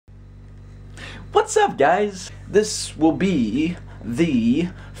What's up, guys? This will be the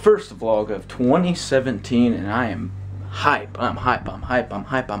first vlog of 2017 and I am hype. I'm hype.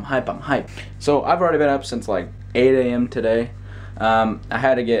 So I've already been up since like 8 a.m. today. I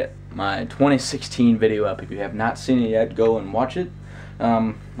had to get my 2016 video up. If you have not seen it yet, go and watch it.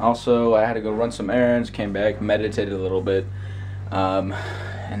 Also, I had to go run some errands, came back, meditated a little bit,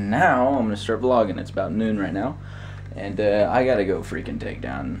 and now I'm gonna start vlogging. It's about noon right now, and I gotta go freaking take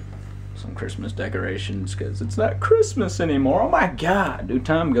down some Christmas decorations because it's not Christmas anymore. Oh my god, dude,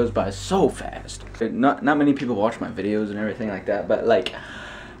 time goes by so fast. Not many people watch my videos and everything like that, but like,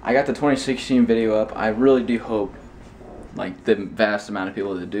 I got the 2016 video up. I really do hope, like, the vast amount of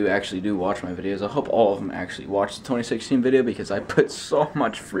people that actually do watch my videos, I hope all of them actually watch the 2016 video because I put so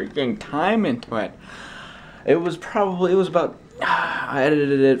much freaking time into it. It was about, I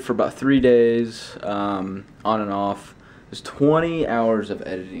edited it for about 3 days, on and off. It was 20 hours of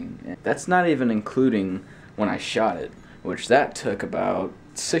editing. That's not even including when I shot it, which that took about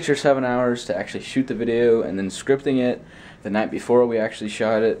 6 or 7 hours to actually shoot the video, and then scripting it the night before we actually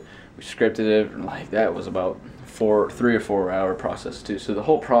shot it. We scripted it, like, that was about 3 or 4 hour process too. So the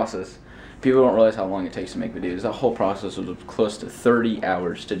whole process, people don't realize how long it takes to make videos. That whole process was close to 30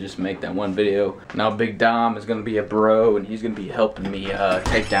 hours to just make that one video. Now Big Dom is gonna be a bro and he's gonna be helping me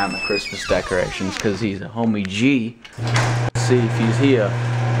take down the Christmas decorations because he's a homie G. Let's see if he's here.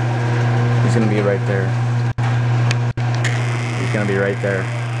 He's gonna be right there. He's gonna be right there.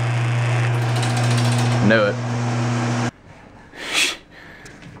 Knew it.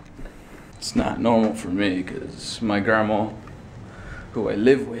 It's not normal for me because my grandma, who I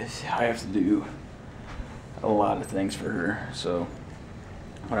live with, I have to do a lot of things for her. So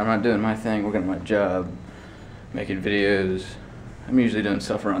when I'm not doing my thing, working my job, making videos, I'm usually doing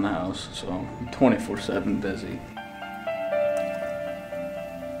stuff around the house. So I'm 24/7 busy.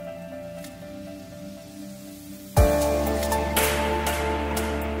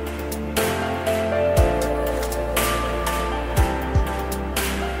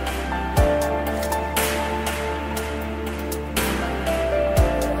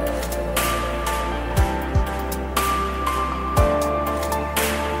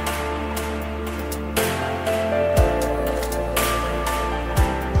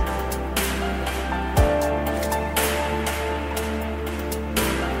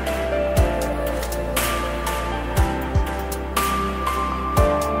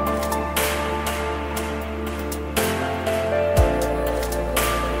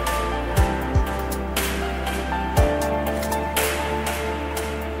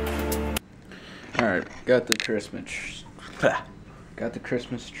 Alright, got the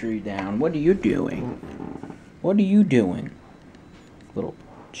Christmas tree down. What are you doing? What are you doing? Little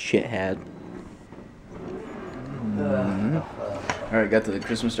shithead. Alright, got the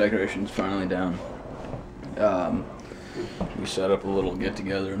Christmas decorations finally down. We set up a little get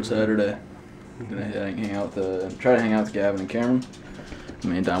together on Saturday. Gonna try to hang out with Gavin and Cameron.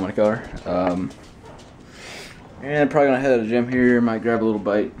 Me and Dominic are. And probably gonna head to the gym here, might grab a little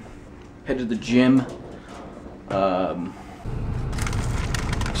bite. Head to the gym.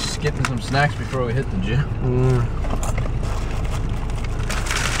 Just getting some snacks before we hit the gym.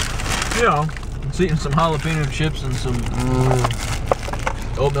 You know, just eating some jalapeno chips and some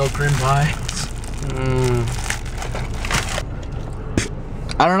oatmeal cream pie.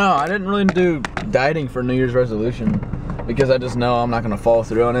 I don't know, I didn't really do dieting for New Year's resolution because I just know I'm not gonna follow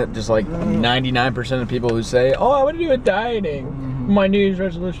through on it. Just like 99% of people who say, oh, I want to do a dieting. My New Year's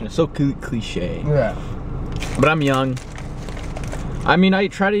resolution. It's so cliche. Yeah. But I'm young. I mean, I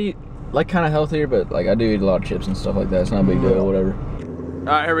try to eat like kind of healthier, but like I do eat a lot of chips and stuff like that. It's not a big deal, whatever. All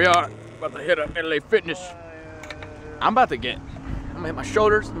right, here we are. About to hit up LA Fitness. I'm gonna hit my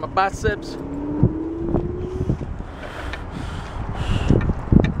shoulders, my biceps.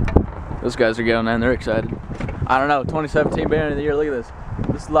 Those guys are going in. They're excited. I don't know. 2017 band of the year. Look at this.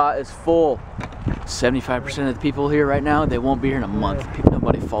 This lot is full. 75% of the people here right now, they won't be here in a month.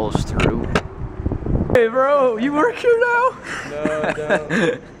 Nobody follows through. Hey bro, you work here now? No. Have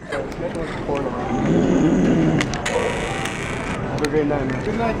a great night, man.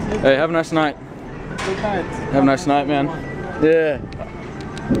 Good night. Hey, have a nice night. Good night. Have a nice night, man. Yeah.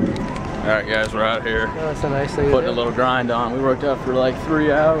 Alright guys, we're out here. Oh, that's a nice thing. Putting a little grind on. We worked out for like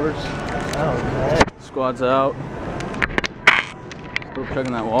 3 hours. Oh, man. Squad's out. Still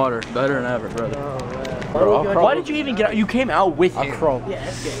chugging that water. It's better than ever, brother. Oh, man. Bro, why did you even get out? You came out with him. Yeah,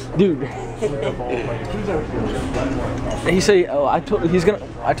 that's good. Dude. He said, oh, I told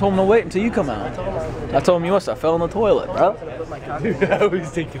him to wait until you come out. I told him you must have fell in the toilet, bro. Dude, I was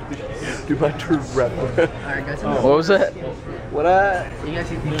thinking this. Do my true rep. Alright guys, What was that? What up? you guys,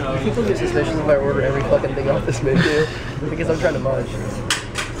 people get suspicious if I order every fucking thing off this menu because I'm trying to munch.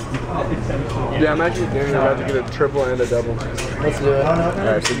 Yeah, I'm actually about to get a triple and a double. Let's do it.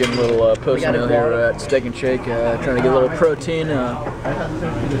 Alright, so getting a little post meal here at Steak and Shake, trying to get a little protein.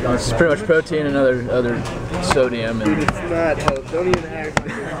 It's pretty much protein and other sodium. Dude, And it's not health. Don't even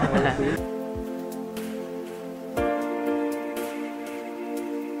act.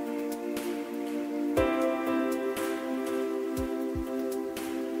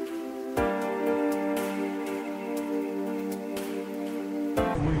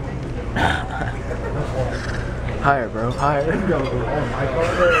 higher, bro, higher.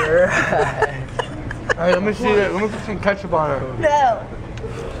 Alright, let me see that. Let me put some ketchup on it. No!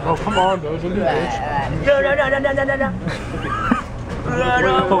 Oh, come on, bro. Don't do bitch.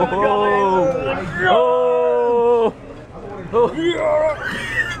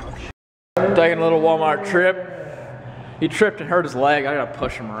 Taking a little Walmart trip. He tripped and hurt his leg. I gotta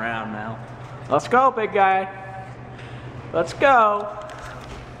push him around now. Let's go, big guy. Let's go.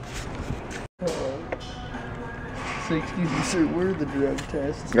 So excuse me, sir, where are the drug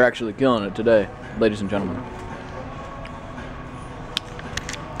tests? You're actually killing it today, ladies and gentlemen.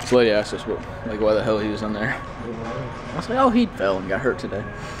 This lady asked us why the hell he was in there. I was like, oh, he fell and got hurt today.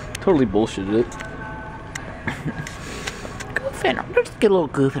 Totally bullshitted it. Goofing, just get a little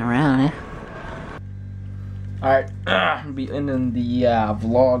goofing around, eh? Alright, I'll be ending the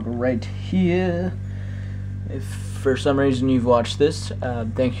vlog right here. If for some reason you've watched this,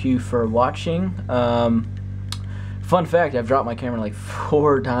 thank you for watching. Fun fact, I've dropped my camera like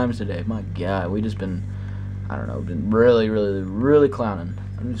 4 times today. My God, we just been, I don't know, been really clowning.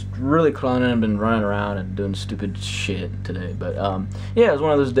 I'm just really clowning and been running around and doing stupid shit today. But yeah, it was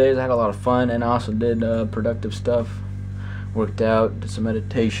one of those days. I had a lot of fun and I also did productive stuff. Worked out, did some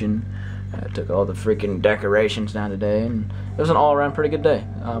meditation. I took all the freaking decorations down today, and it was an all-around pretty good day.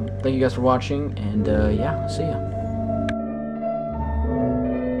 Thank you guys for watching, and yeah, see ya.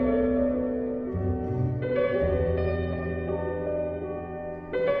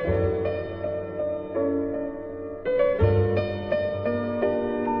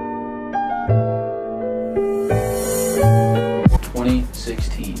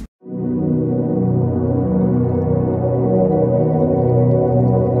 '16.